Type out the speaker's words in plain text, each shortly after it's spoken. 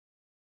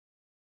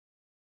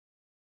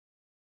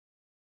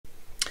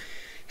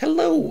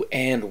Hello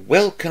and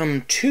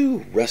welcome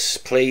to Russ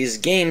Plays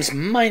Games.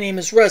 My name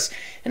is Russ,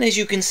 and as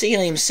you can see,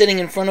 I am sitting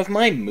in front of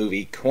my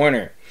movie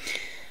corner.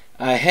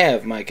 I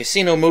have my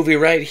casino movie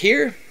right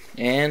here,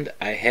 and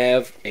I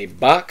have a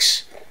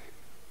box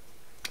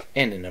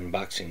and an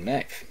unboxing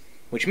knife,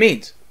 which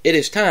means it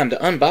is time to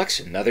unbox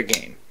another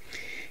game.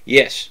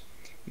 Yes,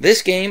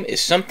 this game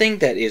is something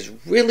that is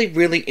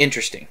really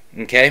interesting,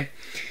 okay?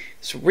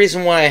 It's the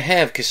reason why I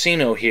have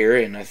casino here,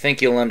 and I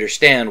think you'll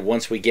understand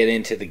once we get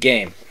into the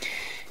game.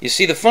 You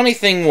see, the funny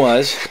thing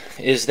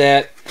is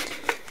that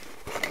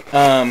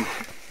I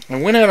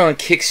went out on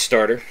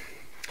Kickstarter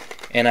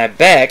and I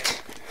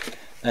backed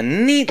a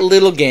neat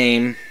little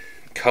game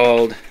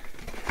called,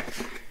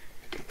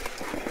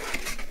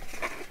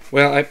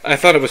 well, I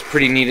thought it was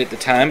pretty neat at the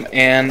time,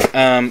 and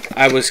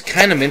I was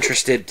kind of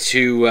interested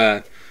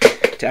to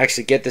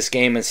actually get this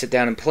game and sit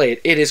down and play it.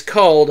 It is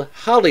called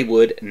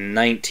Hollywood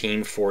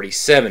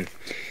 1947.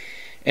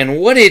 And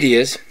what it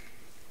is,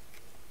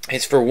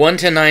 it's for 1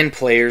 to 9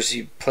 players.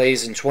 He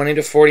plays in 20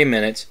 to 40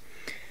 minutes.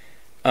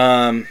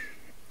 It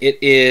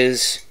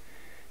is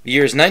the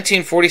year is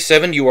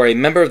 1947. You are a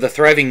member of the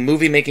thriving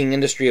movie-making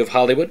industry of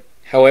Hollywood.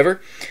 However,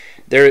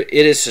 it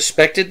is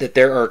suspected that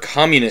there are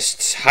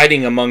communists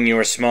hiding among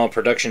your small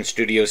production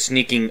studio,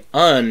 sneaking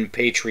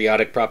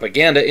unpatriotic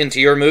propaganda into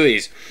your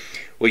movies.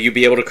 Will you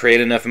be able to create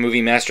enough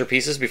movie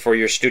masterpieces before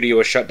your studio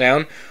is shut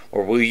down,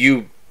 or will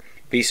you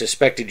be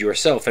suspected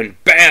yourself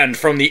and banned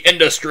from the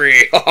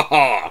industry? Ha ha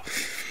ha!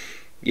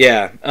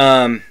 Yeah,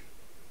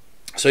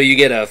 so you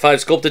get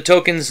 5 sculpted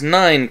tokens,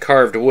 9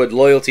 carved wood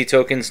loyalty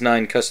tokens,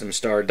 9 custom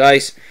star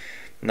dice,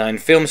 9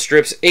 film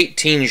strips,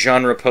 18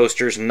 genre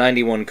posters,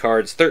 91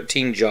 cards,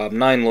 13 job,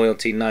 9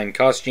 loyalty, 9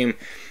 costume,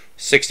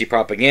 60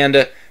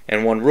 propaganda,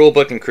 and 1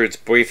 rulebook includes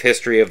brief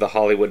history of the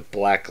Hollywood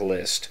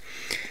blacklist.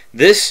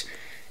 This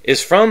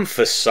is from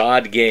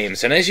Facade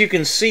Games, and as you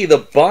can see, the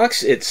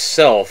box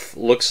itself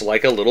looks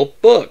like a little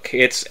book.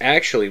 It's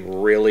actually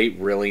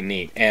really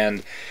neat,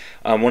 and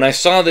when I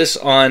saw this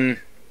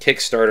on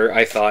Kickstarter,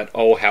 I thought,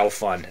 oh, how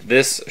fun.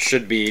 This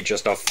should be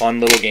just a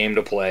fun little game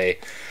to play.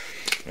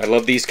 I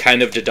love these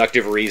kind of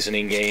deductive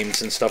reasoning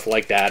games and stuff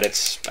like that.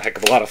 It's a heck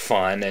of a lot of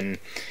fun,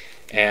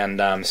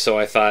 and so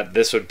I thought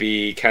this would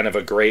be kind of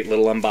a great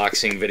little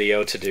unboxing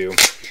video to do.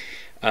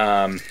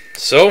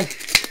 So,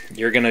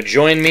 you're going to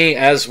join me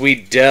as we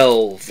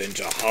delve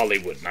into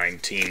Hollywood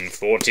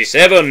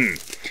 1947.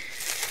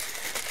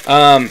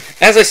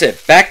 As I said,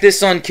 backed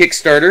this on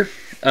Kickstarter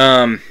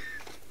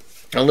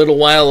a little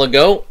while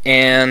ago,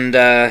 and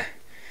I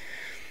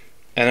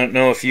don't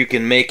know if you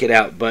can make it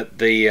out, but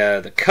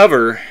the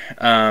cover,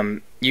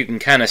 you can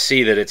kind of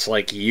see that it's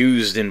like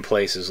used in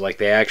places, like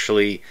they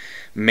actually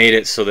made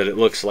it so that it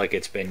looks like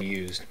it's been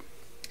used.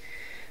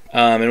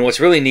 And what's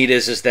really neat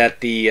is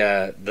that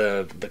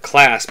the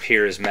clasp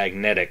here is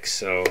magnetic,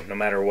 so no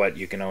matter what,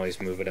 you can always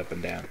move it up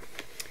and down.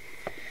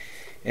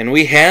 And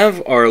we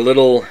have our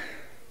little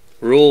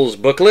rules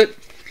booklet.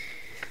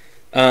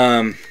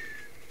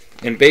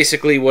 And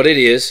basically what it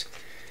is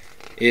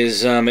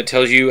it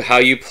tells you how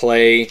you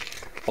play,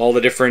 all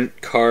the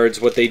different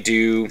cards, what they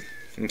do,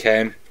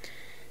 okay,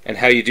 and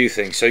how you do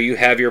things. So you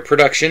have your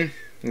production,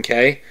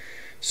 okay,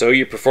 so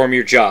you perform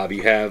your job.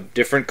 You have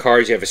different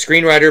cards. You have a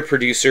screenwriter,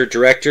 producer,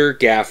 director,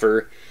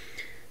 gaffer,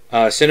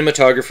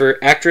 cinematographer,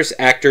 actress,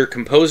 actor,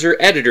 composer,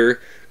 editor,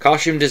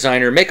 costume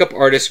designer, makeup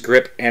artist,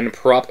 grip, and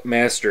prop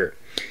master.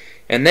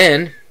 And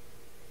then,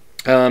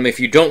 if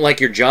you don't like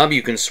your job,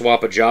 you can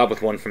swap a job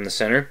with one from the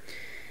center.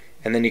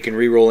 And then you can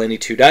re-roll any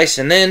 2 dice.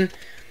 And then,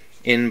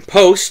 in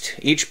post,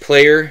 each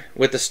player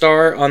with a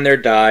star on their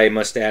die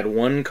must add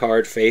 1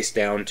 card face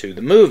down to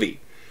the movie.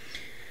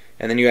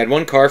 And then you add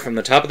 1 card from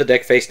the top of the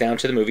deck face down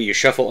to the movie. You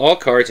shuffle all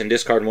cards and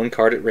discard 1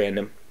 card at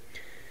random.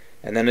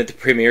 And then at the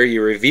premiere,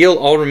 you reveal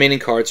all remaining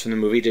cards from the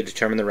movie to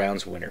determine the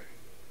round's winner.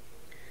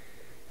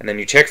 And then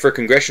you check for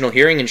congressional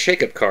hearing and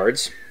shake-up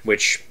cards,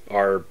 which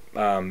are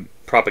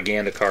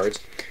propaganda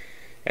cards.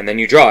 And then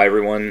you draw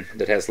everyone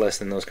that has less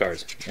than those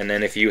cards. And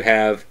then if you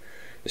have,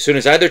 as soon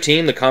as either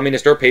team, the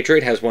Communist or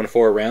Patriot, has won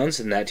 4 rounds,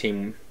 then that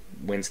team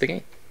wins the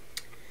game.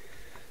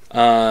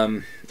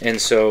 And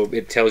so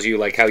it tells you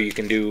like how you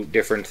can do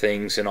different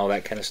things and all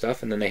that kind of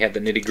stuff. And then they have the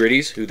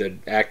nitty-gritties, who the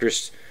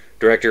actress,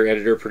 director,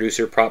 editor,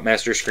 producer, prop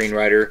master,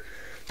 screenwriter,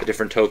 the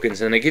different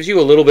tokens. And it gives you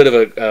a little bit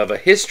of a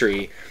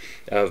history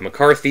of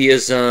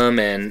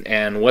McCarthyism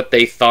and what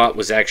they thought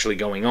was actually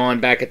going on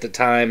back at the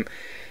time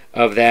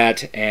of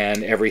that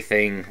and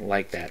everything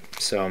like that.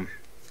 So,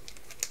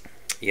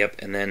 yep,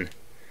 and then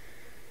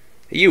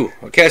you,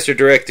 a caster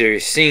director,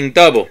 is seeing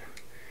double.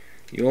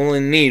 You only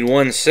need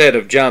 1 set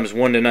of jobs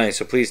 1 to 9,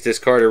 so please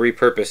discard or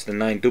repurpose the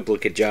 9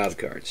 duplicate job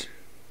cards.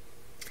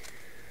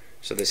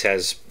 So this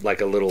has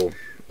like a little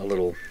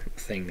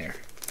thing there.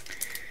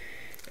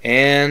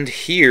 And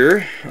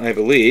here, I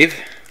believe,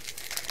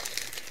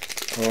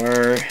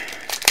 are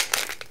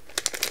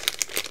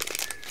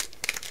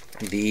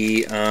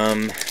the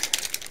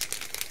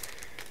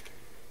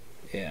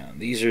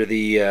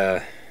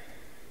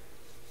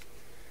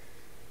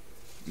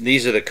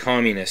these are the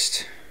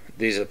communists.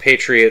 These are the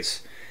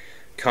patriots,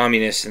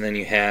 communist, and then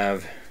you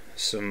have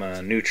some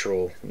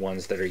neutral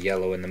ones that are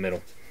yellow in the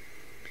middle.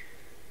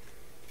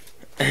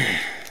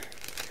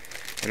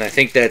 And I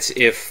think that's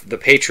if the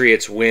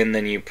Patriots win,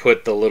 then you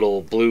put the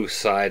little blue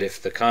side.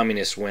 If the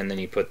Communists win, then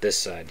you put this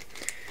side.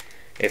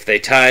 If they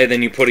tie,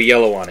 then you put a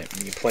yellow on it,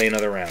 and you play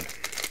another round.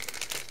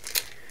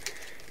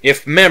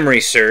 If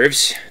memory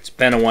serves, it's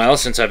been a while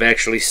since I've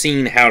actually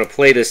seen how to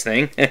play this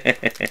thing.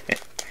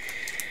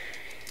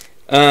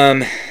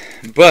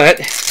 But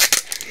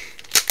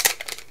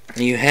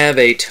you have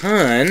a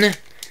ton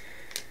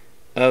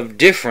of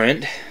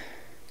different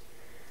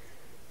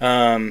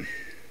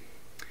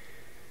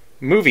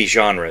movie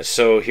genres.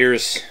 So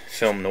here's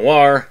film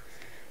noir,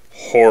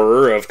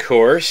 horror, of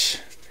course,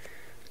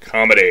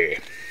 comedy,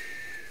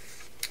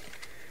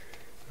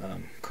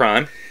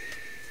 crime,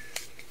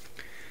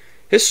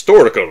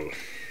 historical,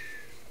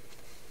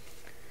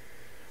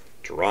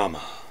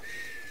 drama,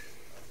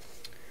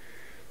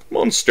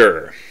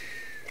 monster,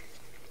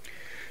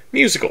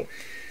 musical,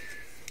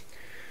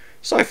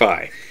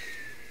 sci-fi,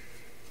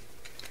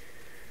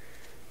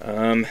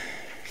 a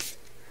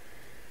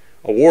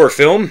war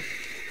film,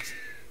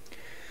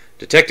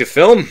 detective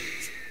film,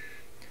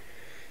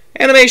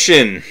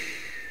 animation.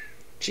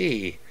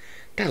 Gee,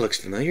 that looks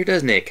familiar,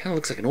 doesn't it? Kind of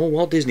looks like an old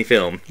Walt Disney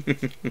film.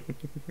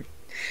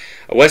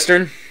 A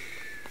western,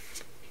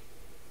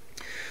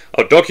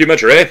 a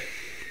documentary,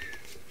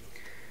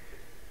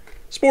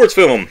 sports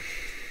film,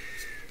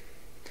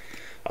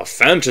 a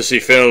fantasy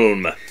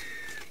film,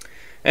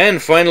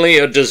 and finally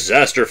a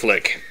disaster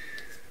flick.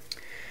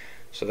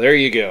 So there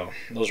you go.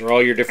 Those are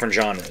all your different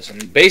genres.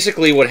 And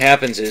basically what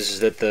happens is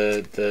that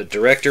the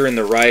director and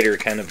the writer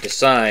kind of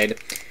decide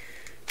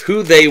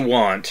who they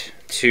want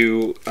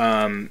to,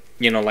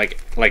 you know,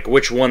 like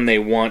which one they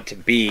want to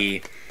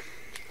be,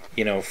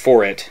 you know,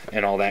 for it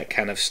and all that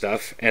kind of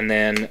stuff. And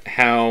then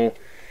how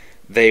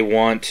they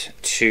want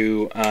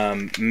to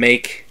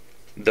make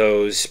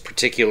those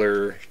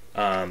particular,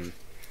 how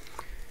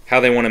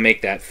they want to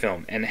make that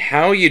film. And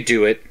how you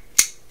do it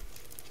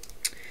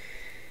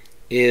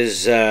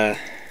is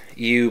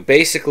you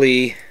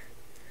basically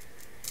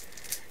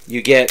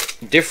you get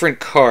different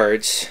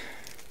cards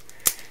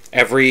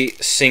every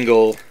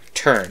single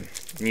turn.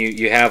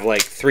 You have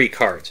like 3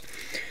 cards.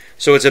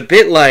 So it's a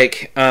bit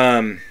like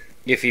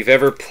if you've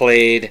ever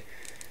played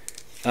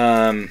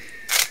I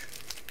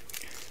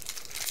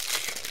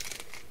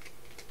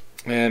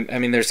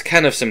mean, there's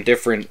kind of some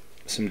different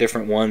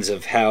ones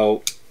of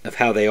how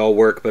they all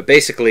work, but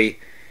basically,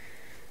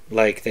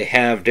 like, they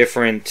have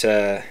different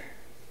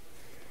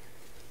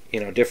you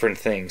know, different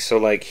things. So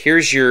like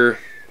here's your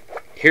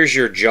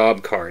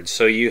job cards.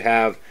 So you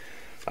have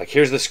like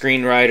here's the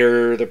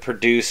screenwriter, the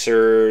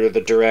producer, the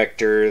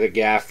director, the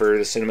gaffer,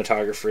 the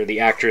cinematographer, the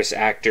actress,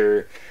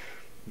 actor,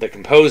 the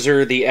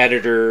composer, the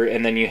editor,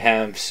 and then you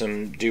have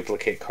some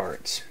duplicate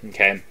cards.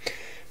 Okay,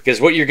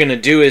 because what you're going to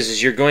do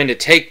is you're going to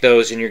take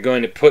those and you're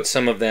going to put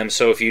some of them.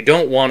 So if you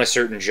don't want a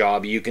certain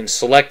job, you can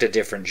select a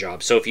different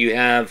job. So if you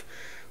have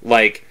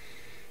like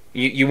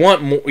you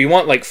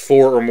want like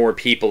 4 or more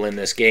people in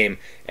this game,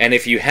 and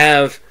if you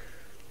have,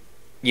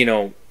 you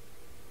know,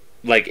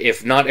 like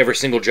if not every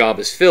single job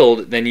is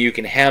filled, then you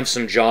can have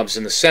some jobs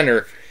in the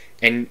center,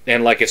 and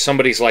like if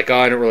somebody's like, oh,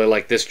 I don't really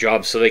like this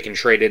job, so they can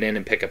trade it in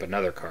and pick up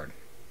another card.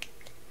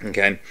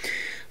 Okay,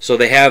 so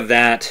they have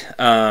that,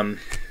 and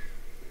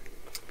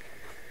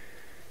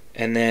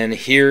then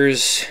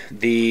here's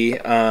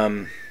the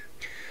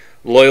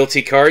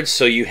loyalty cards.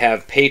 So you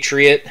have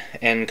Patriot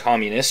and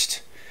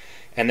Communist.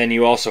 And then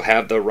you also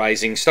have the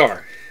Rising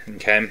Star,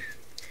 okay?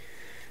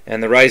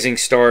 And the Rising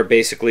Star,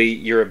 basically,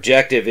 your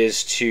objective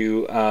is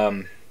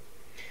to,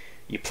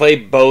 you play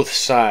both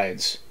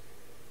sides.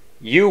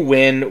 You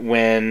win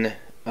when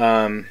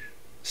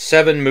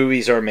 7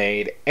 movies are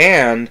made,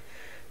 and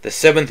the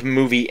 7th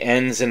movie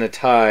ends in a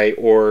tie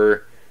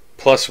or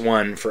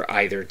 +1 for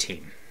either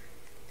team.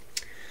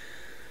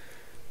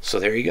 So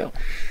there you go.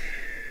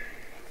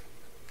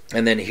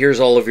 And then here's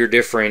all of your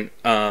different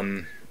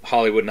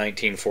Hollywood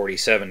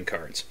 1947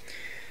 cards.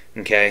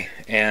 Okay,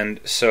 and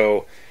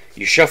so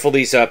you shuffle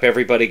these up,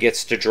 everybody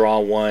gets to draw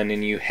one,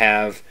 and you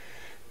have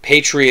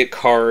Patriot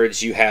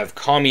cards, you have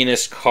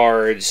Communist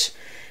cards,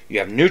 you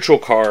have neutral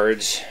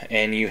cards,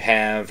 and you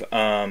have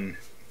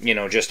you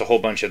know, just a whole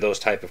bunch of those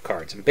type of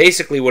cards. And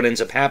basically what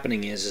ends up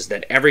happening is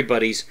that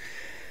everybody's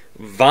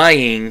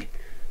vying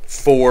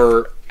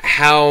for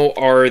how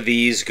are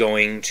these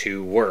going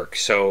to work.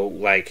 So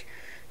like,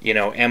 you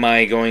know, am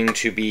I going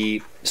to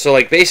be, so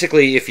like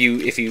basically if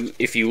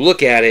you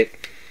look at it,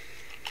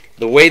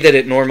 the way that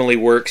it normally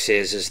works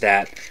is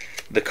that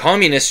the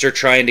communists are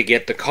trying to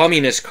get the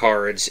communist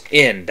cards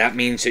in. That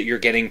means that you're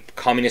getting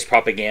communist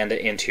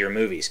propaganda into your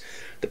movies.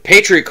 The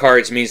Patriot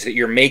cards means that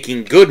you're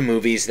making good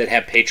movies that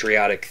have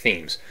patriotic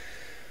themes.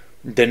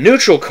 The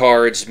neutral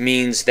cards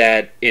means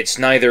that it's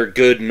neither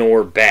good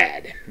nor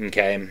bad.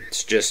 Okay,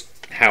 it's just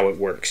how it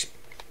works.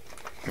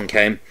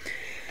 Okay.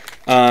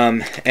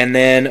 And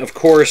then, of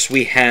course,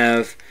 we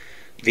have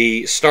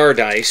the star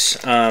dice,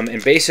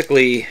 and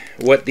basically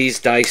what these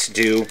dice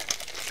do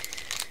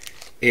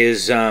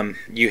is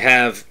you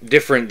have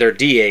different, they're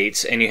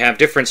D8s, and you have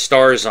different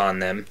stars on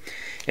them.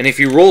 And if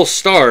you roll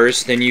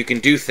stars, then you can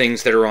do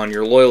things that are on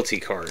your loyalty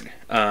card,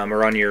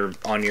 or on your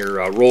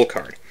roll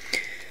card.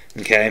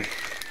 Okay,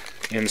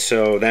 and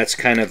so that's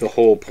kind of the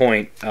whole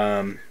point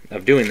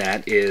of doing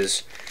that,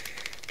 is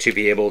to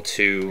be able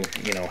to,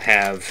 you know,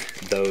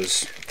 have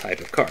those type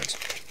of cards.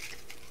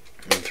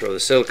 I'm gonna throw the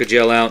silica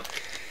gel out,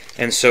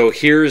 and so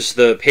here's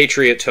the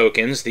Patriot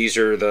tokens. These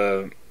are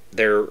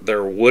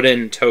they're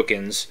wooden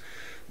tokens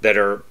that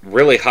are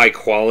really high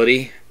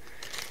quality,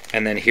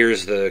 and then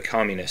here's the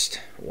communist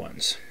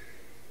ones.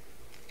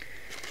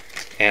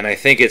 And I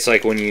think it's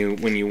like when you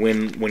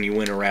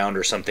win a round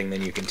or something,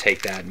 then you can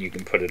take that and you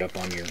can put it up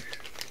on your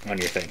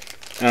thing.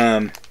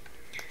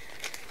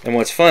 And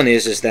what's fun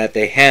is that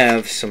they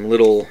have some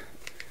little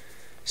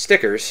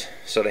stickers.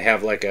 So they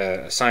have like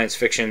a science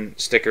fiction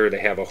sticker, they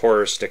have a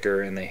horror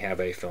sticker, and they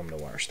have a film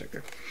noir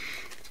sticker.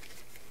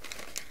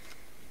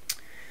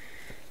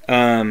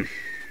 And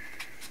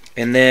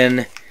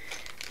then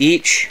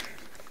each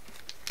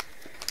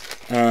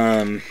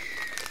oh,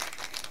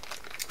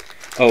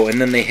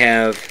 and then they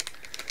have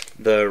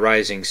the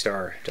Rising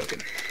Star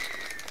token.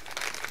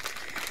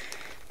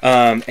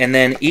 And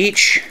then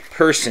each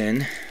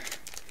person,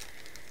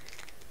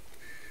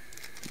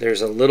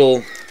 there's a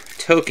little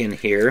token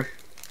here.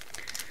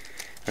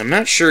 I'm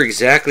not sure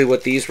exactly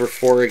what these were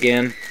for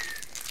again.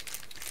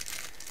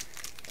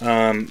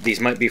 These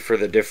might be for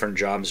the different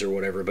jobs or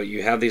whatever, but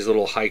you have these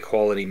little high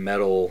quality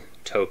metal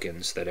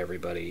tokens that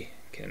everybody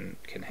can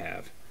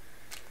have.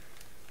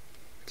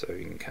 So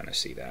you can kind of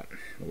see that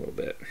a little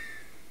bit.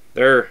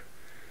 They're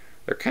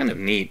kind of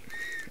neat,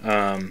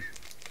 because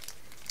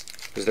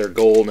they're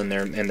gold and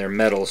they're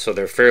metal, so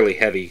they're fairly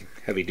heavy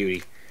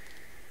duty.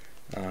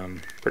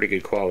 Pretty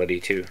good quality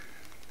too.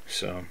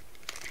 So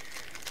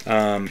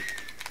yeah,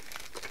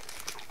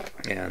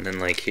 and then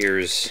like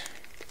here's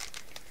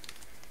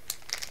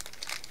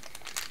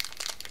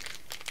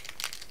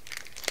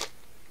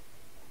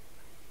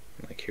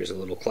a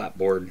little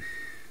clapboard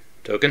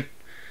token,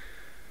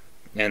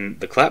 and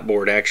the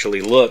clapboard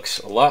actually looks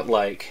a lot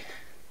like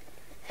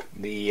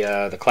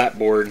the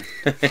clapboard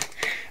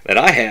that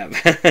I have.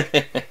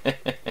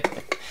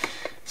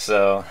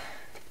 So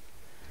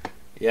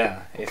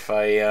yeah, if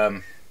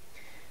I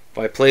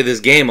play this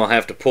game, I'll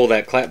have to pull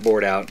that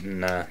clapboard out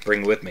and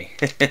bring it with me.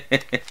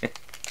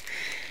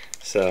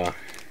 So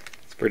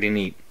it's pretty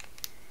neat.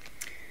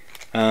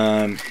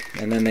 And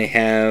then they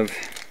have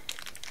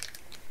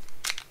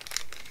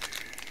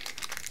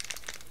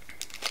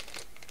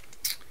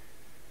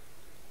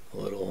a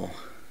little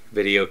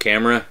video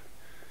camera,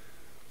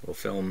 little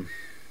film.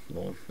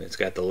 Well, it's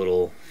got the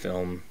little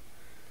film,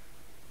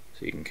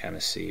 so you can kind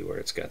of see where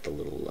it's got the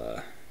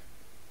little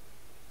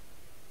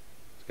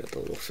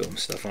film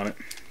stuff on it.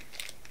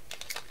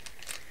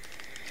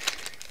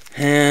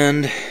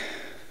 And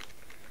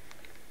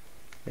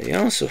they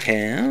also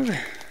have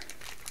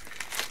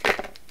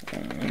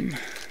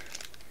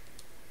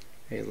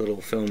a little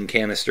film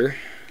canister.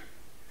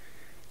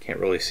 Can't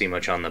really see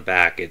much on the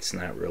back, it's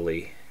not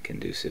really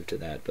conducive to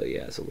that, but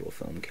yeah, it's a little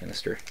film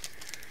canister.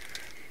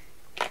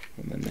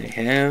 And then they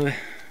have a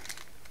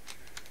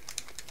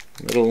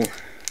little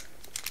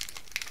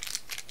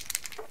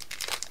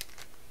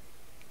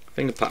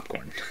thing of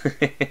popcorn.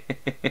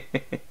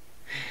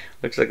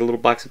 Looks like a little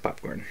box of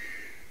popcorn.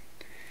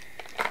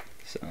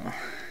 So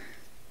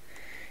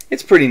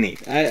it's pretty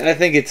neat. I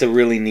think it's a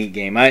really neat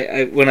game.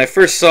 When I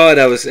first saw it,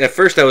 I was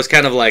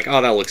kind of like,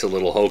 oh, that looks a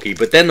little hokey.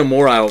 But then the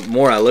more I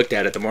looked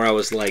at it, the more I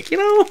was like, you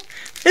know,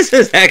 this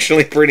is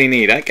actually pretty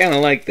neat. I kind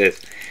of like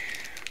this.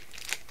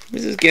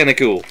 This is kind of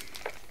cool.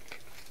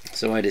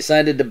 So I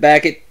decided to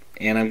back it,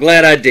 and I'm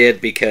glad I did,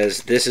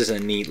 because this is a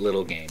neat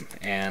little game,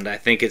 and I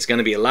think it's going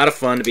to be a lot of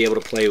fun to be able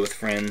to play with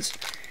friends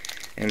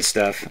and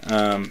stuff.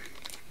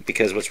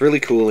 Because what's really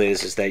cool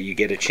is that you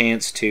get a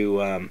chance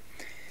to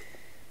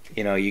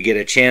you get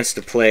a chance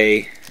to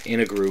play in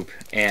a group,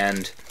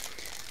 and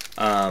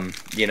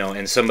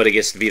and somebody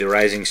gets to be the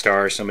rising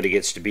star, somebody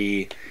gets to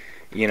be,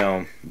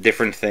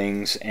 different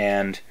things,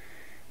 and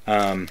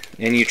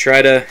you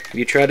try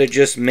to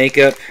just make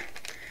up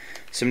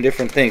some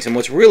different things. And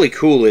what's really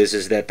cool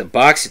is that the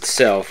box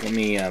itself, let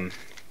me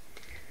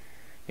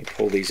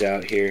pull these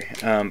out here,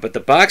 but the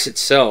box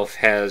itself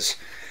has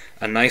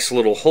a nice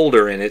little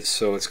holder in it,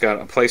 so it's got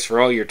a place for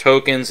all your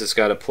tokens, it's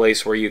got a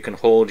place where you can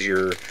hold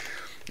your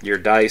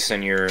dice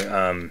and your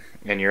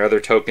other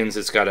tokens,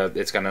 it's got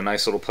a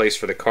nice little place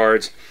for the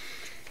cards,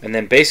 and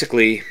then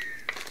basically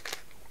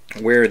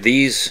where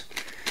these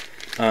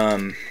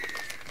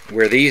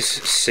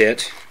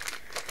sit,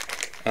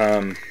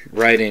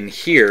 right in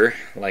here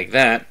like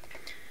that,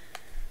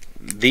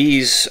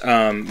 these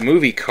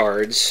movie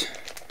cards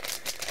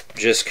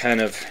just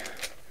kind of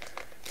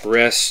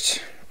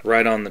rest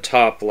right on the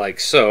top like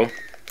so,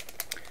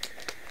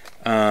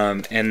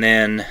 and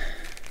then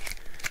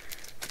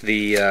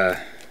the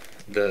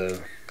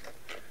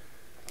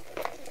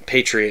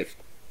Patriot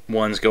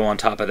ones go on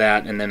top of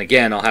that, and then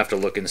again I'll have to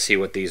look and see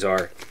what these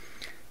are,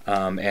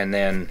 and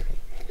then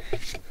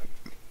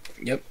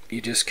Yep, you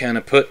just kind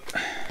of put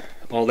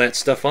all that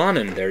stuff on,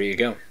 and there you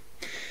go.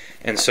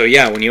 And so,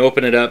 yeah, when you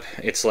open it up,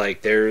 it's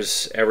like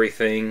there's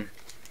everything,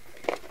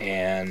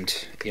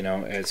 and, you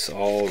know, it's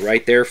all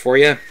right there for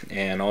you,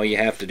 and all you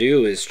have to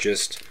do is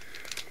just,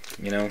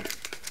 you know,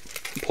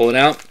 pull it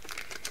out,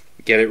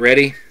 get it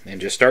ready,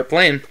 and just start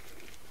playing.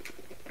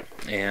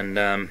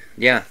 And,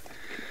 yeah,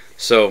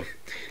 so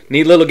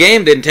neat little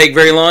game. Didn't take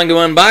very long to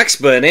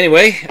unbox, but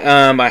anyway,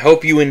 I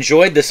hope you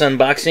enjoyed this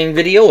unboxing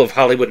video of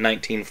Hollywood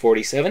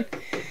 1947,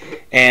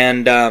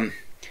 and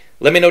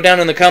let me know down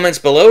in the comments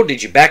below,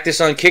 did you back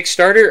this on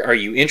Kickstarter? Are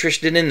you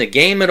interested in the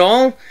game at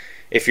all?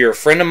 If you're a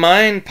friend of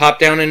mine, pop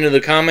down into the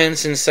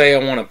comments and say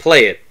I want to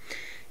play it.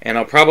 And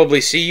I'll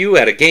probably see you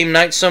at a game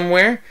night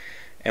somewhere,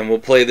 and we'll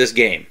play this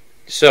game.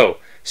 So,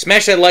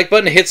 smash that like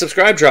button, hit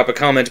subscribe, drop a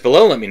comment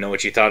below, let me know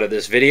what you thought of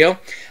this video.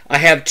 I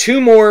have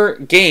 2 more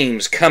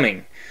games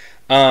coming.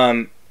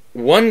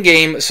 One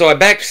game, so I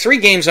backed 3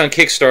 games on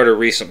Kickstarter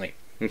recently,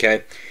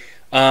 okay?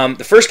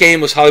 The first game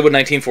was Hollywood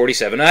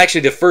 1947.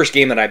 Actually, the first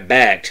game that I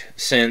backed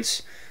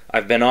since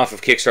I've been off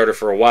of Kickstarter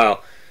for a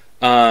while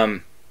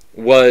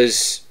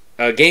was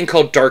a game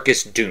called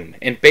Darkest Doom.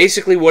 And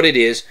basically what it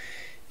is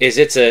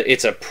it's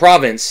a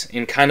province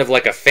in kind of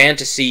like a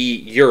fantasy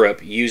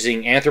Europe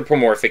using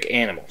anthropomorphic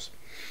animals.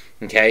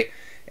 Okay?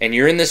 And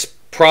you're in this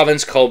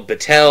province called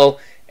Batel,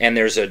 and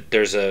there's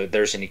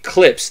an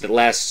eclipse that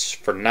lasts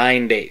for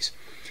 9 days.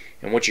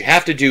 And what you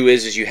have to do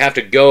is you have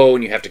to go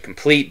and you have to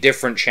complete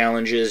different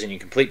challenges and you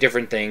complete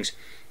different things.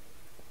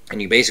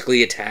 And you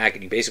basically attack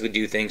and you basically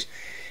do things.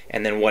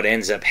 And then what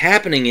ends up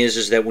happening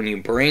is that when you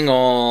bring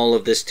all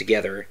of this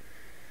together,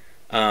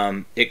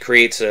 it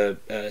creates a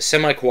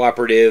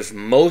semi-cooperative,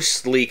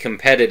 mostly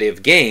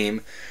competitive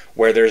game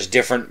where there's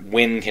different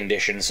win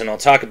conditions. And I'll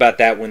talk about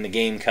that when the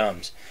game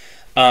comes.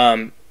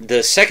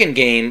 The second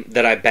game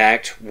that I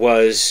backed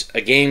was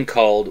a game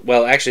called,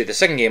 well, actually the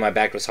second game I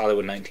backed was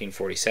Hollywood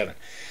 1947.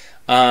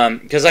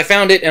 Because I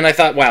found it and I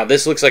thought, wow,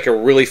 this looks like a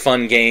really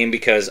fun game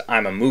because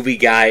I'm a movie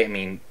guy. I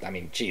mean,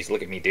 geez,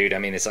 look at me, dude. I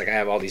mean, it's like I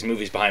have all these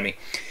movies behind me.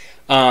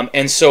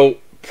 And so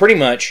pretty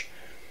much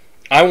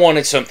I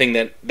wanted something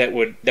that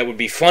would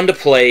be fun to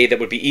play, that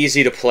would be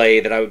easy to play,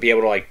 that I would be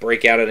able to like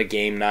break out at a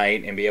game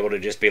night and be able to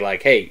just be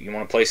like, hey, you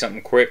want to play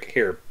something quick?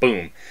 Here,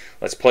 boom,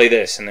 let's play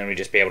this, and then we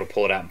just be able to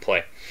pull it out and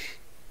play.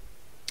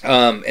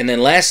 And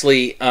then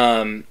lastly,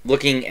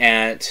 looking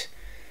at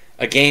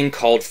a game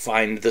called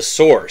Find the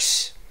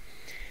Source.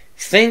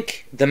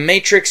 Think The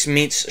Matrix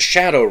meets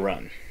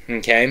Shadowrun,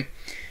 okay?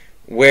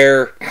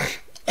 Where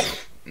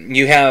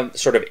you have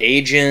sort of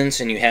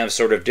agents and you have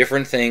sort of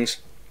different things,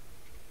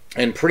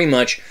 and pretty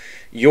much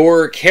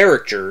your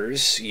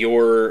characters,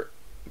 your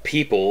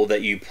people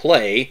that you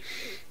play,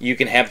 you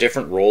can have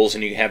different roles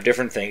and you can have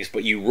different things,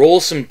 but you roll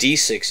some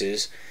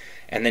d6s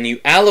and then you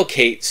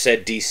allocate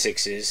said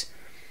d6s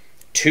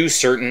to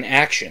certain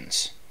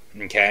actions,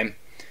 okay?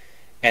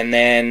 And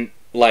then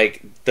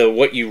like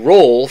what you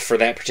roll for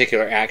that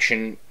particular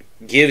action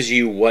gives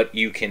you what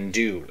you can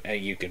do.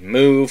 You can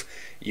move,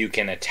 you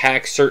can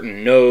attack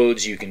certain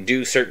nodes, you can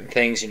do certain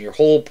things, and your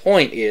whole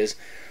point is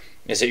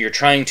that you're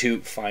trying to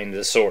find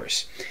the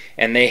source.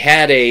 And they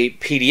had a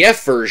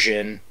PDF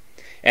version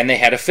and they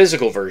had a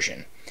physical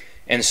version.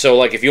 And so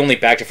like if you only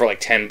backed it for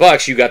like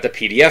 $10, you got the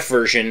PDF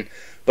version,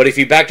 but if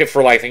you backed it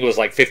for like, I think it was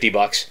like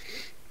 $50,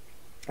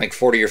 like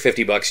 40 or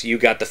 $50, you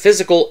got the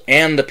physical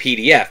and the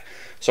PDF.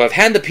 So I've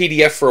had the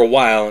PDF for a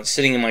while. It's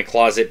sitting in my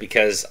closet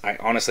because I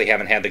honestly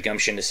haven't had the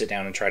gumption to sit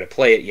down and try to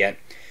play it yet.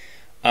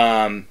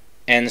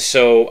 And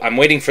so I'm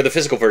waiting for the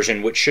physical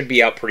version, which should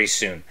be out pretty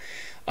soon.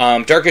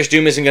 Darkest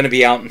Doom isn't going to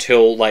be out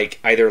until like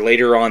either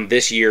later on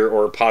this year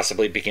or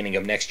possibly beginning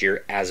of next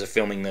year as of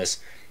filming this,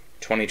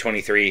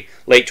 2023,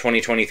 late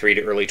 2023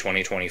 to early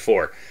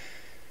 2024.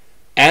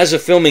 As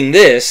of filming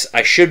this,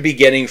 I should be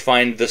getting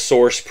Find the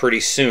Source pretty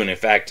soon. In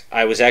fact,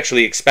 I was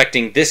actually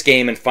expecting this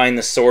game and Find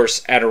the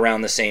Source at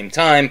around the same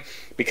time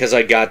because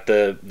I got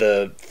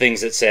the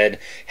things that said,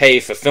 hey,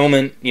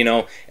 fulfillment, you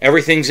know,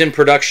 everything's in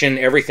production,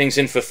 everything's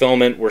in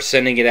fulfillment, we're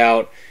sending it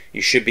out,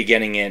 you should be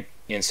getting it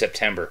in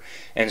September.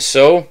 And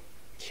so,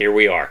 here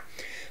we are.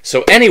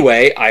 So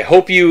anyway, I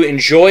hope you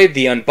enjoyed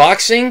the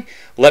unboxing.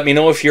 Let me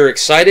know if you're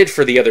excited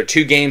for the other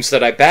 2 games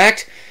that I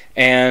backed,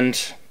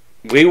 and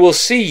we will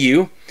see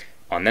you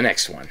on the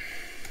next one.